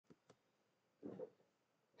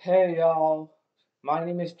Hey y'all, my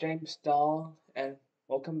name is James Dahl, and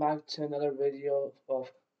welcome back to another video of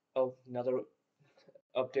another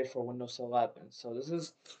update for Windows 11. So this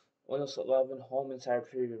is Windows 11 Home Insider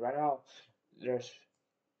Preview. Right now, there's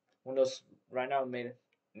Windows right now made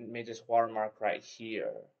this watermark right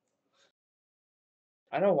here.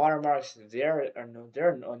 I know watermarks they're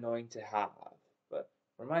annoying to have, but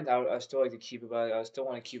for mine I still like to keep it. But I still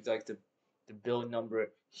want to keep like the build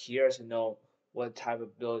number here to know what type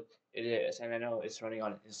of build it is, and I know it's running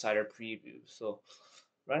on Insider Preview. So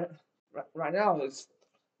right right now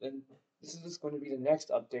and this is going to be the next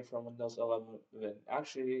update from Windows 11.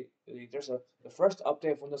 Actually, the first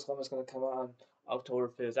update of Windows 11 is going to come out on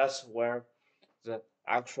October 5th. That's where the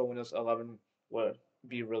actual Windows 11 will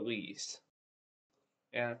be released.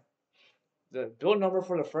 And the build number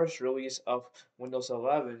for the first release of Windows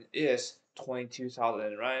 11 is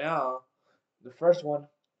 22,000. Right now, the first one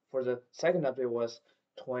for the second update was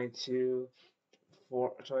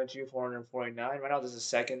 22,449. Right now, this is the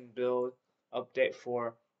second build update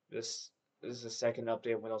for this. This is the second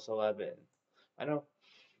update of Windows 11. I know,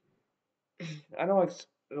 I know, like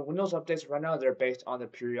the Windows updates right now, they're based on the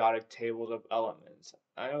periodic tables of elements.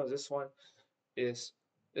 I know is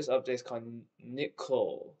this update is called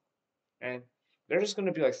Nickel. And there's just going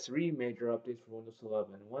to be like three major updates for Windows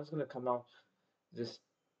 11. One's going to come out this,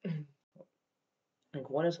 like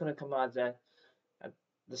one is going to come out at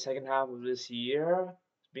the second half of this year,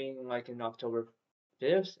 being like in October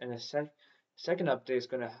 5th, and the second update is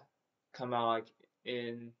going to come out like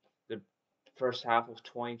in the first half of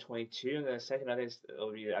 2022, and the second update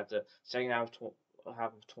will be at the second half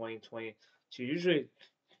of 2022. Usually,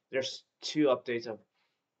 there's two updates of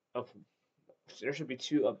there should be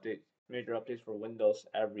two major updates for Windows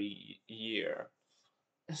every year.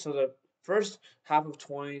 So the first half of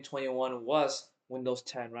 2021 was Windows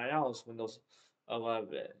 10. Right now it's Windows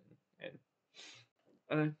 11.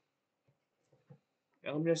 And uh,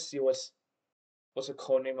 let me just see what's the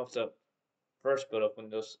code name of the first build of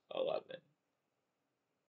Windows 11.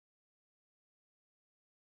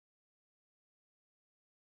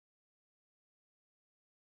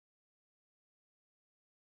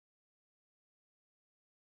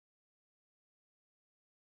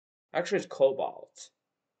 Actually, it's Cobalt.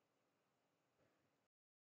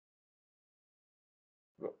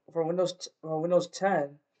 For Windows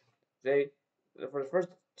 10, they for the first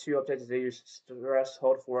two updates they used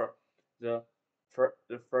threshold for the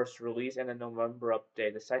the first release and the November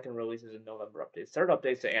update. The second release is a November update. Third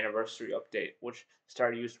update is the anniversary update, which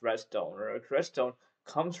started to use Redstone. Redstone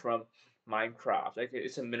comes from Minecraft. Like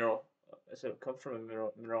it's a mineral. It comes from a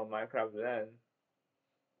mineral Minecraft. Then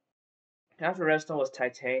after Redstone was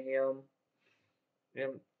titanium.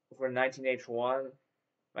 And for 19H1,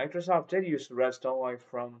 Microsoft did use Redstone like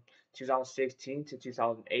from 2016 to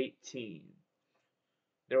 2018.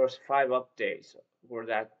 There was 5 updates for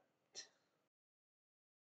that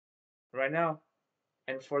right now,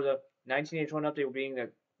 and for the 1981 update being the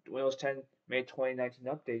Windows 10 May 2019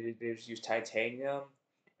 update, they just used Titanium,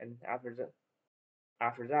 and that was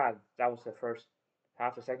the first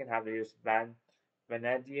half. The second half they used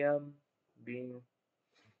vanadium, being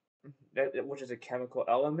which is a chemical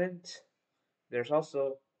element. There's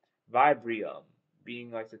also Vibrium,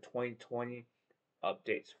 being like the 2020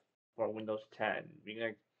 updates for Windows 10, being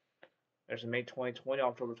like there's a May 2020,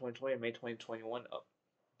 October 2020, and May 2021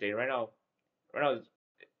 update. Right now,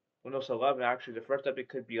 Windows 11 actually the first update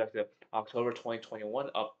could be like the October 2021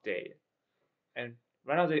 update. And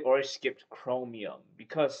right now they already skipped Chromium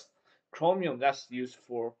because Chromium that's used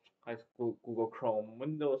for like Google Chrome.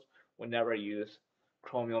 Windows would never use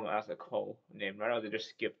Chromium as a code name. Right now they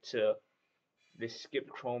skipped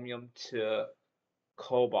Chromium to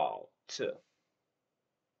Cobalt.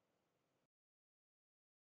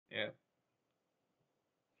 Yeah.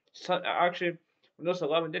 Actually Windows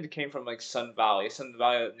 11 did came from like Sun Valley. Sun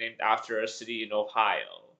Valley named after a city in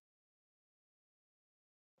Ohio.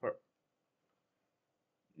 For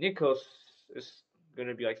Nikos is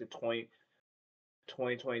gonna be like the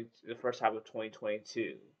 2020, the first half of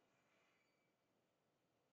 2022.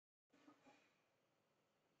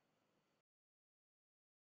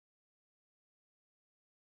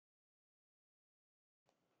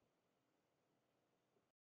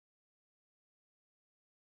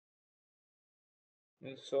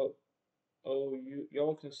 And so, oh,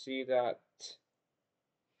 y'all can see that.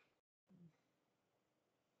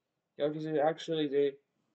 Y'all can see actually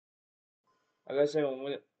as I said,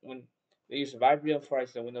 when they used Vibrium for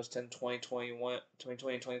like the Windows 10 2020 and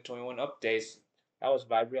 2021 updates, that was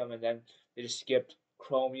Vibrium, and then they just skipped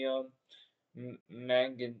Chromium,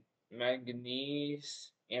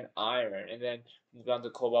 manganese, and iron, and then move on to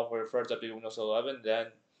cobalt for the first update Windows 11. Then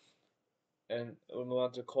and we'll move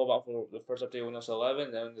on to cobalt for the first update Windows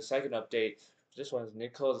 11. Then the second update, this one's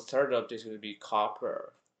nickel. The third update is going to be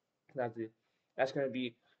copper. That's going to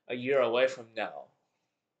be a year away from now.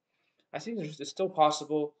 I think it's still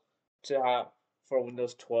possible to have for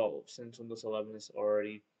Windows 12 since Windows 11 is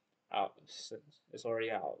already out. Since it's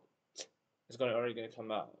already out, it's already going to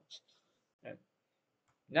come out. And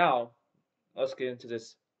now let's get into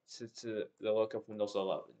this to the look of Windows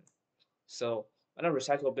 11. So on a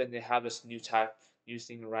recycle bin, they have this new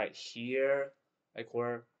thing right here, like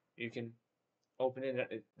where you can open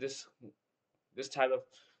it. This type of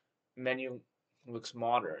menu looks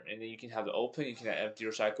modern, and then you can have it open. You can have empty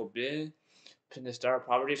recycle bin, pin the start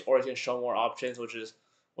properties, or you can show more options,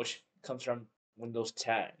 which comes from Windows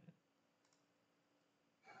 10.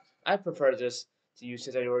 I prefer this to use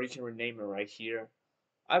it, or you can rename it right here.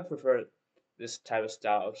 I prefer this type of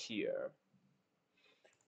style here,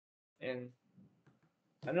 and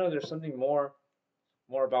I know there's something more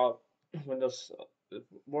about Windows,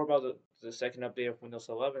 more about the second update of Windows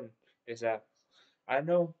 11 is that I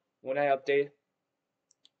know when I update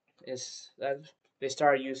is that they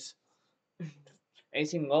start use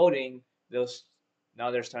anything loading those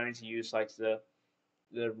now they're starting to use like the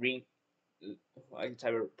ring like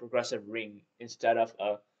type of progressive ring instead of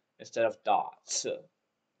dots.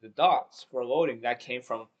 The dots for loading that came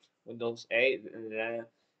from Windows 8 and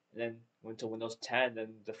then went to Windows 10,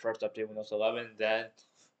 then the first update Windows 11, then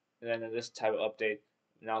this type of update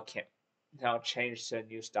now can now changed to a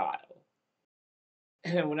new style.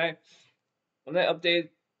 And when I update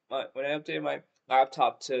when I updated my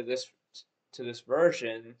laptop to this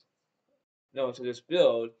version, no, to this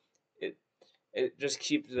build, it it just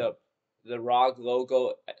keeps the ROG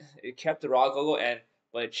logo. It kept the ROG logo and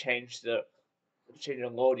but it changed the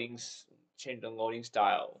loading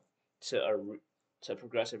style to to a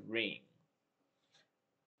progressive ring.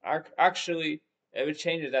 Actually, if it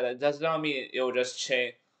changes that, it does not mean it will just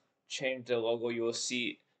change the logo you will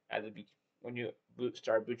see at when you boot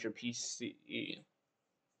your PC.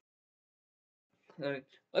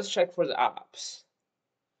 Let's check for the apps.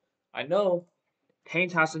 I know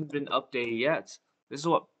Paint hasn't been updated yet. This is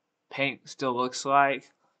what Paint still looks like.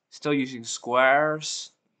 Still using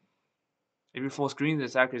squares. If you full screen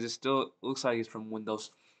this, actually, it still looks like it's from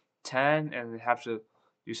Windows 10, and they have to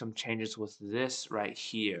do some changes with this right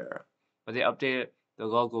here. But they updated the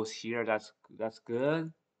logos here. That's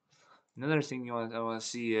good. Another thing I want to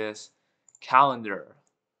see is calendar.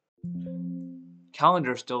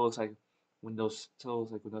 Calendar still looks like Windows 10,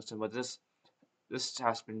 but this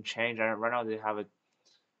has been changed. Right now they have it.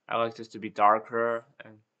 I like this to be darker,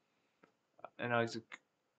 and I like to,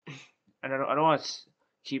 and I don't want to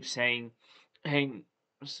keep saying, hang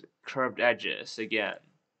curved edges again.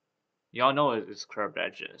 Y'all know it's curved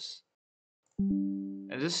edges,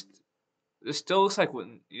 and this still looks like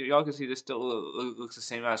when y'all can see this still looks the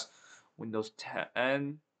same as Windows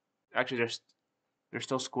 10. Actually, there's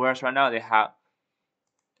still squares right now. They have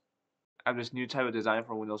this new type of design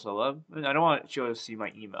for Windows 11. I don't want you to see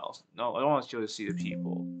my emails. No, I don't want you to see the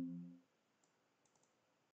people.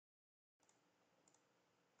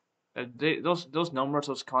 Those numbers,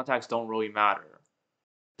 those contacts don't really matter.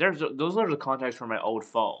 Those are the contacts from my old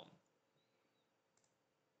phone.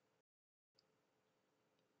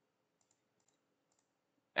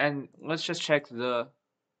 And let's just check the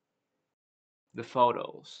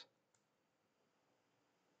photos.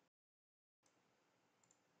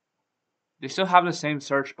 They still have the same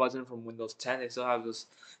search button from Windows 10. They still have this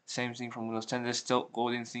same thing from Windows 10. There's still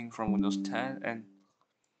golden thing from Windows 10, and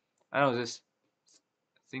I know this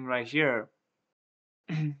thing right here.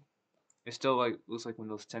 It still looks like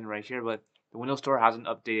Windows 10 right here, but the Windows Store hasn't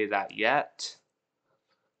updated that yet.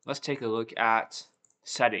 Let's take a look at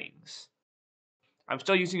settings. I'm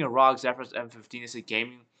still using a ROG Zephyrus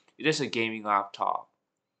M15. It is a gaming laptop.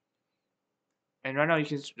 And right now you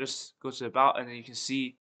can just go to about, and then you can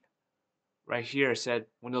see right here it said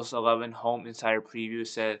Windows 11 Home Insider Preview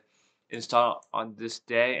said install on this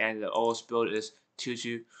day, and the OS build is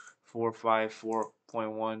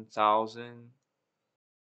 22454.1 thousand.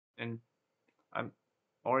 And I'm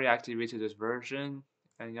already activated this version,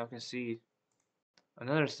 and y'all can see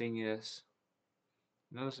another thing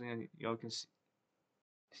y'all can see.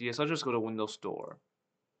 Yes, I'll just go to Windows Store.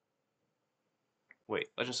 Wait,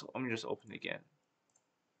 let me just open it again.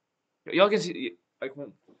 Y'all can see like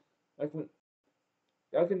when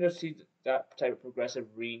y'all can just see that type of progressive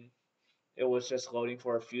read. It was just loading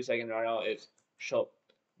for a few seconds. Right now it's show.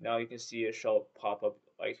 Now you can see it show pop up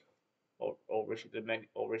like over the menu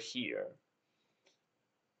over here.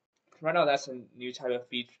 right now that's a new type of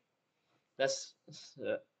feature. That's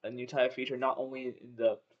a new type of feature. Not only in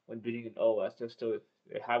the when booting an OS,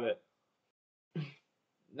 they have it.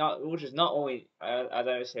 Not which is not only as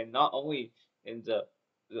I was saying, not only in the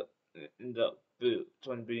in the boot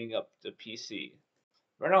when booting up the PC.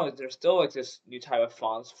 Right now, there's still like this new type of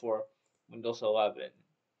fonts for Windows 11.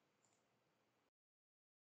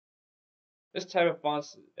 This type of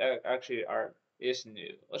fonts actually is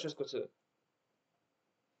new. Let's just go to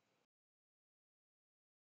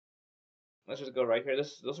let's just go right here.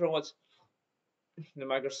 Those are what's the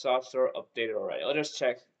Microsoft Store updated already. Let's just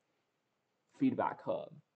check Feedback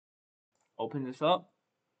Hub. Open this up.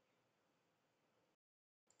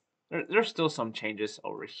 There's still some changes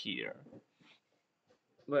over here,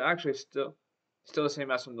 but actually still the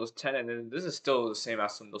same as Windows 10, and then this is still the same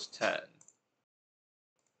as Windows 10.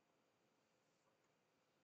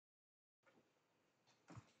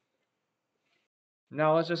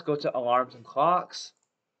 Now let's just go to alarms and clocks.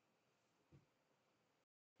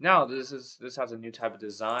 Now this has a new type of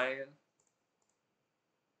design.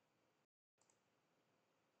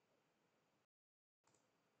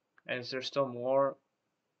 And is there still more?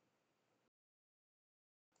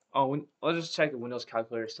 Oh, let's just check the Windows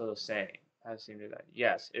calculator is still the same. I seem to that.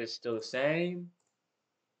 Yes, it's still the same.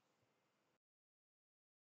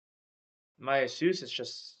 My ASUS is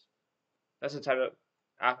just that's the type of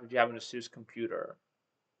app if you have an ASUS computer.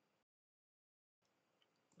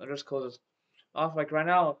 Let's just close this off. Like right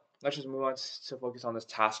now, let's just move on to focus on this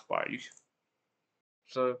taskbar.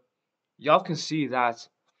 So y'all can see that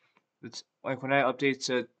it's like when I update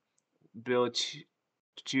to build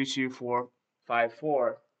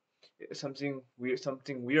 22454, something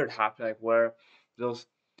weird happened, like where those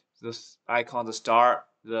icons, the start,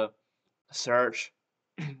 the search,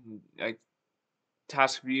 like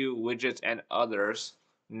task view, widgets, and others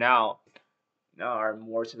now are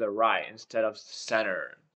more to the right instead of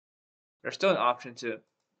center. There's still an option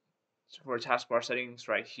for taskbar settings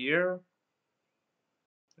right here.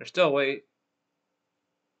 There's still a way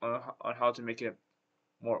on how to make it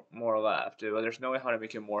more left, but there's no way how to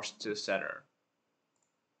make it more to the center.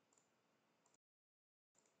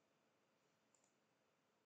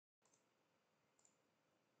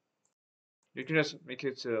 You can just make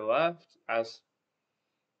it to the left as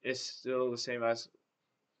it's still the same as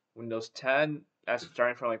Windows 10, as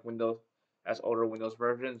starting from like older Windows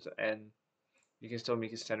versions, and you can still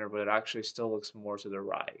make it center, but it actually still looks more to the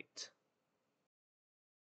right.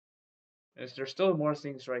 And there's still more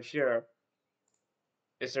things right here.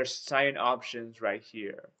 Is there sign options right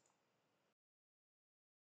here?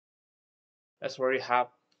 That's where you have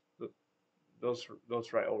those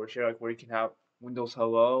right over here, like where you can have Windows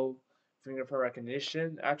Hello, fingerprint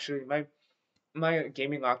recognition. Actually, my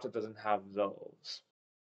gaming laptop doesn't have those.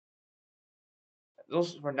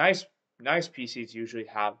 Those for nice PCs usually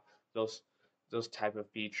have those type of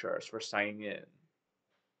features for signing in.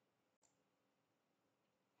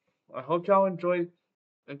 I hope y'all enjoyed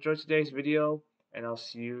today's video, and I'll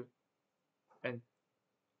see you. And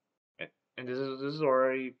and this is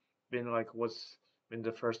already been like what's been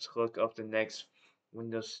the first look of the next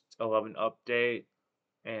Windows 11 update,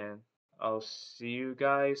 and I'll see you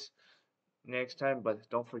guys next time. But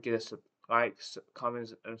don't forget to like,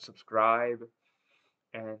 comment, and subscribe,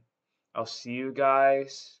 and I'll see you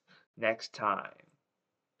guys next time.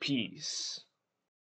 Peace.